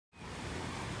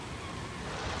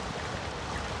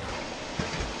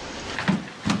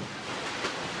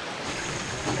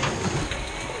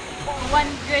One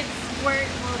good squirt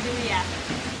will do ya.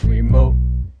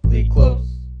 Remotely close.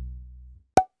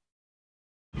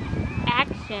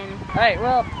 Action. Alright,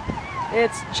 well,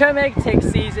 it's chum egg take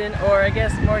season, or I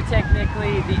guess more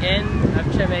technically the end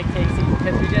of chum egg take season,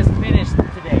 because we just finished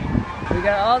today. We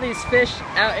got all these fish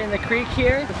out in the creek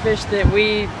here, the fish that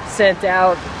we sent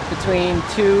out between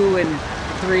 2 and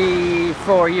 3,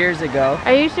 4 years ago.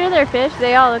 Are you sure they're fish?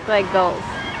 They all look like gulls.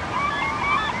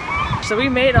 So we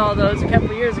made all those a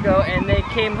couple years ago and they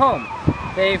came home.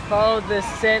 They followed the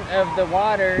scent of the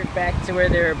water back to where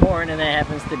they were born, and that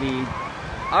happens to be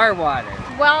our water.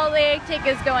 While the egg take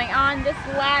is going on, this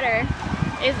ladder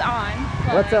is on.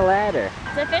 What's a ladder?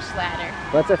 It's a fish ladder.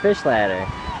 What's a fish ladder?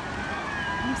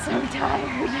 I'm so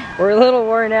tired. We're a little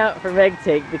worn out from egg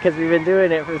take because we've been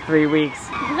doing it for 3 weeks.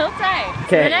 A little tired.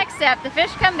 Okay. So the next step, the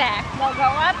fish come back. They'll go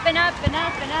up and up and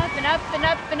up and up and up and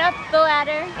up and up the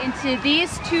ladder into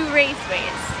these 2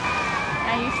 raceways.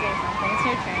 Now you say something, it's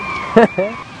your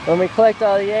turn. When we collect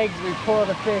all the eggs, we pull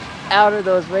the fish out of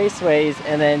those raceways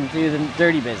and then do the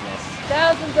dirty business.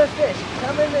 Thousands of fish,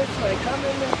 come in this way, come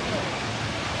in this way.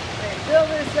 Okay, fill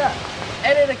this up.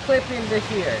 Edit a clip into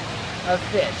here of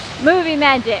fish. Movie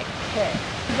magic. Okay.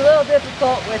 It's a little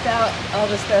difficult without all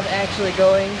the stuff actually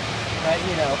going, but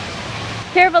you know.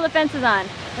 Careful, the fence is on.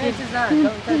 Fence is on,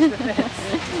 don't touch the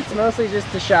fence. It's mostly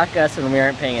just to shock us when we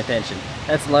aren't paying attention.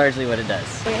 That's largely what it does.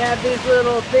 We have these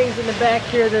little things in the back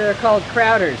here that are called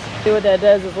crowders. What that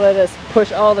does is let us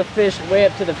push all the fish way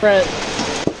up to the front.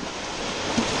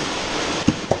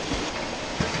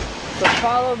 So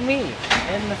follow me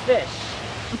and the fish.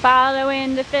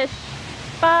 Following the fish.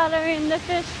 Following the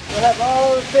fish. We'll have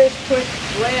all the fish pushed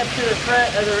way up to the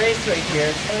front of the raceway here.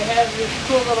 And we have this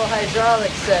cool little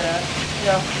hydraulic setup.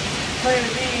 You know, play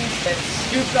with these that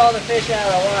scoops all the fish out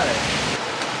of the water.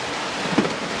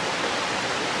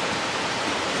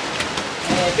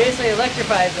 And it basically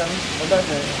electrifies them. Well,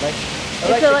 doesn't it?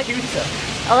 Electrocutes them.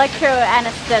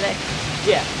 Electro-anesthetic.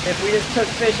 Yeah. If we just took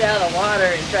fish out of the water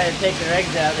and tried to take their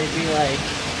eggs out, they'd be like,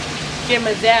 give them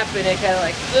a zap and it kind of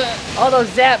like, ugh. All those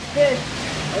zapped fish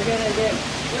are gonna get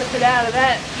lifted out of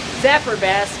that zapper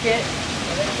basket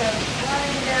and they're gonna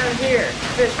flying down here.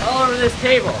 Fish all over this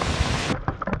table.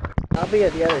 I'll be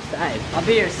at the other side. I'll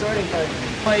be your sorting partner.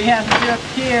 What you have to do up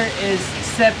here is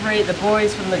separate the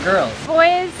boys from the girls.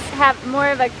 Boys have more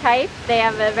of a type. They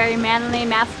have a very manly,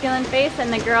 masculine face,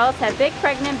 and the girls have big,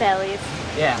 pregnant bellies.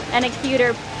 Yeah. And a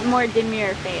cuter, more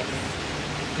demure face.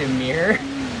 Demure?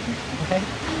 What?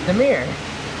 Demure.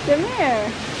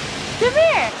 Demure.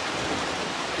 Demure.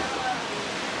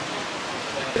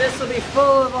 This will be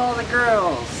full of all the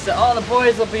girls. So all the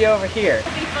boys will be over here.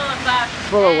 It'll be full of bucks.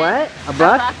 Full of what? A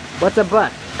buck? buck. What's a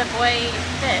buck? The boy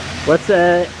fish. What's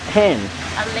a hen?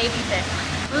 A lady fish.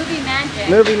 Movie magic.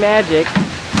 Movie magic.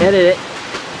 Edit it.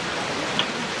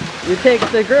 You take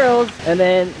the girls and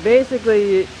then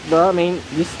basically, well, I mean,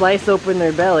 you slice open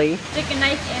their belly. Stick a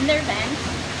knife in their vent.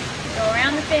 Go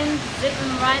around the fins, zip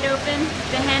them wide open.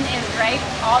 If the hen is ripe,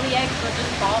 all the eggs will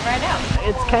just fall right out.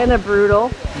 It's kind of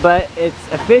brutal, but it's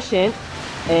efficient,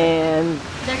 and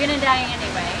they're gonna die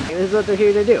anyway. this is what they're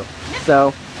here to do. Yep.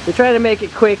 So we try to make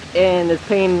it quick and as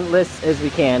painless as we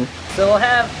can. So we'll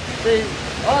have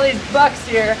all these bucks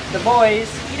here, the boys.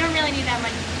 You don't really need that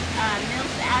much milk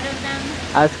out of them.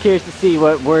 I was curious to see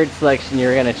what word selection you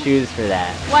were gonna choose for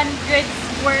that. One good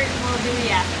squirt will do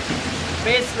ya.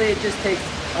 Basically, it just takes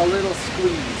a little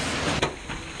squeeze.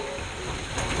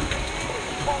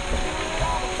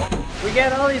 We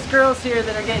got all these girls here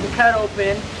that are getting cut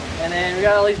open, and then we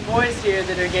got all these boys here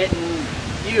that are getting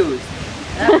used.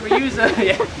 After we use them,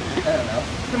 yeah, I don't know.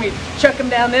 Then we chuck them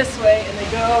down this way, and they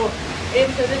go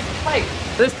into this pipe.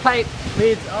 This pipe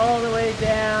leads all the way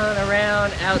down,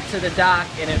 around, out to the dock,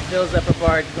 and it fills up a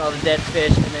barge with all the dead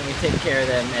fish, and then we take care of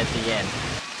them at the end.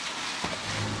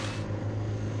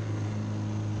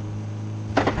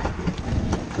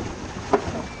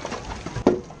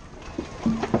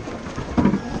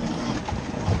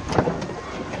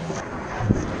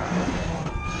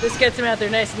 This gets them out there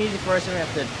nice and easy for us. We don't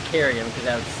have to carry them because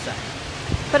that would suck.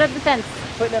 Put up the fence.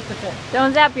 Putting up the fence.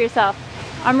 Don't zap yourself.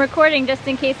 I'm recording just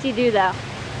in case you do though.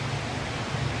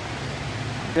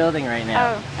 Building right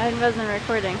now. Oh, I wasn't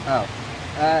recording. Oh.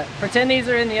 Pretend these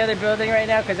are in the other building right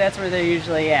now because that's where they're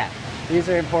usually at. These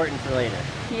are important for later.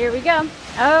 Here we go.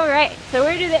 Alright, so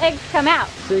where do the eggs come out?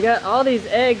 So you got all these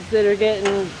eggs that are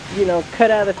getting, you know,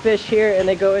 cut out of the fish here, and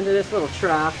they go into this little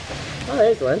trough. Oh,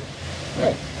 there's one.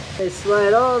 Hey. They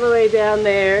slide all the way down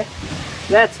there.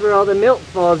 That's where all the milk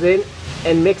falls in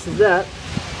and mixes up.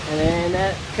 And then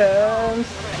that comes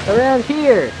around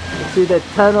here to the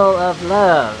tunnel of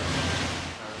love.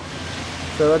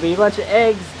 So there'll be a bunch of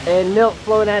eggs and milk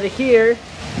flowing out of here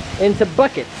into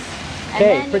buckets.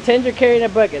 Okay, pretend you're carrying a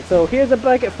bucket. So here's a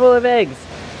bucket full of eggs.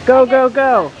 Go, go,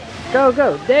 go. Go,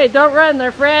 go. Hey, don't run,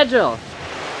 they're fragile.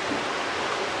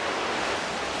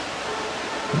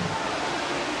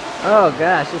 Oh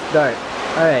gosh, it's dark.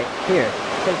 Alright, here,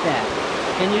 take that.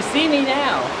 Can you see me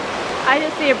now? I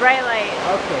just see a bright light.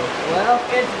 Okay, well,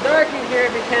 it's dark in here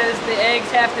because the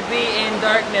eggs have to be in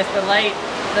darkness. The light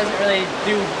doesn't really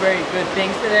do very good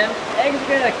things to them. Eggs are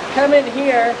gonna come in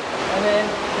here, and then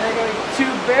there are going to be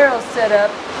 2 barrels set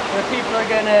up where people are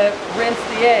gonna rinse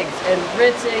the eggs. And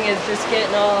rinsing is just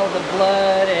getting all the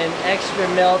blood and extra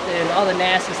milk and all the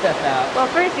nasty stuff out.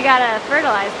 Well, first you gotta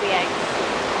fertilize the eggs.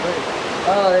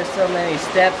 Oh, there's so many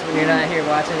steps when you're not here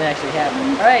watching it actually happen.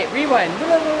 Alright, rewind.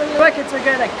 Buckets are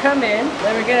gonna come in,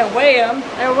 then we're gonna weigh them.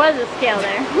 There was a scale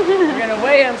there. We're gonna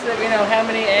weigh them so that we know how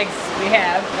many eggs we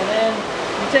have. And then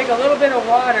you take a little bit of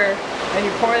water and you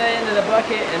pour that into the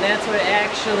bucket, and that's what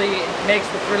actually makes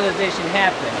the fertilization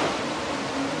happen.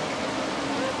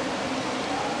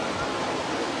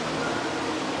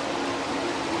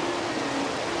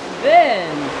 Then,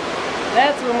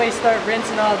 that's when we start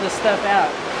rinsing all this stuff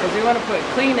out. Because we want to put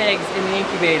clean eggs in the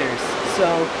incubators. So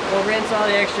we'll rinse all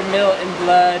the extra milk and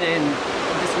blood and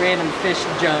just random fish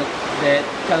junk that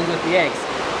comes with the eggs.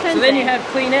 So then you have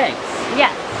clean eggs.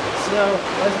 Yes. So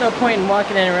there's no point in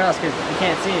walking anywhere else because you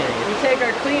can't see anything. We take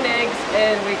our clean eggs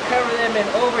and we cover them in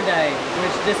overdine,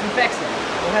 which disinfects them.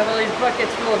 We'll have all these buckets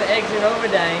full of eggs in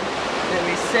overdine that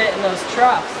we set in those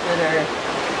troughs that are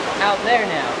out there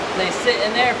now. They sit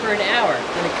in there for an hour.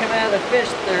 When they come out of the fish,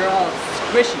 they're all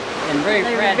squishy and very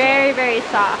fragile. They're very, very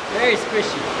soft. Very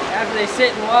squishy. After they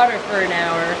sit in water for an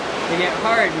hour, they get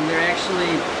hard and they're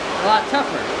actually a lot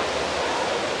tougher.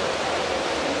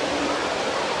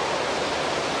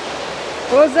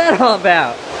 What was that all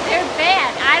about? They're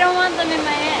bad. I don't want them in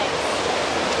my eggs.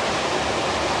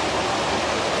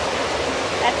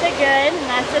 That's a good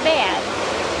and that's a bad.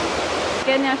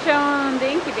 Good, now show them the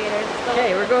incubator.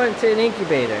 Okay, we're going to an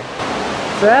incubator.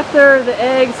 So after the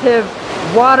eggs have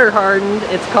water hardened,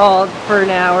 it's called, for an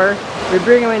hour, we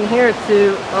bring them in here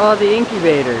to all the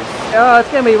incubators. Oh, it's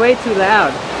going to be way too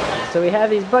loud. So we have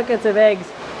these buckets of eggs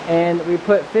and we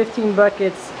put 15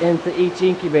 buckets into each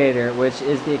incubator, which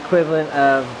is the equivalent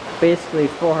of basically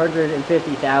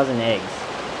 450,000 eggs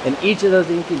in each of those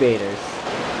incubators.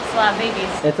 It's a lot of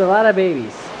babies. It's a lot of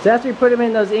babies. So after you put them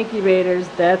in those incubators,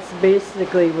 that's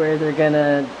basically where they're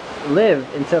gonna live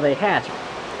until they hatch.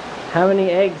 How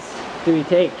many eggs do we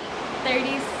take?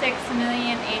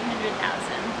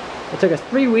 36,800,000. It took us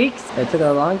 3 weeks. It took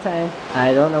a long time.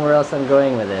 I don't know where else I'm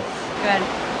going with this. Good.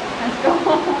 Let's go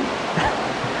home.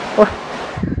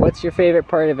 What's your favorite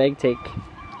part of egg take?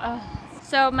 Oh,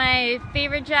 so my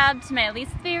favorite job to my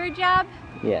least favorite job?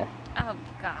 Yeah. Oh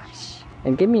gosh.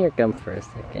 And give me your gum for a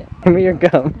second. Give me your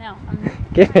gum. No.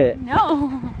 Give it.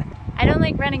 No. I don't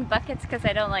like running buckets because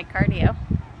I don't like cardio.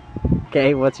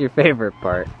 Okay, what's your favorite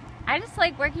part? I just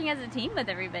like working as a team with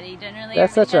everybody. Generally,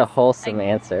 that's such a wholesome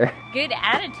answer. Good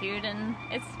attitude and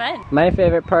it's fun. My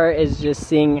favorite part is just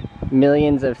seeing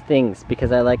millions of things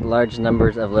because I like large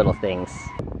numbers of little things.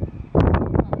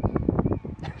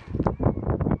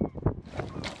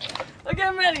 Look,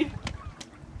 I'm ready.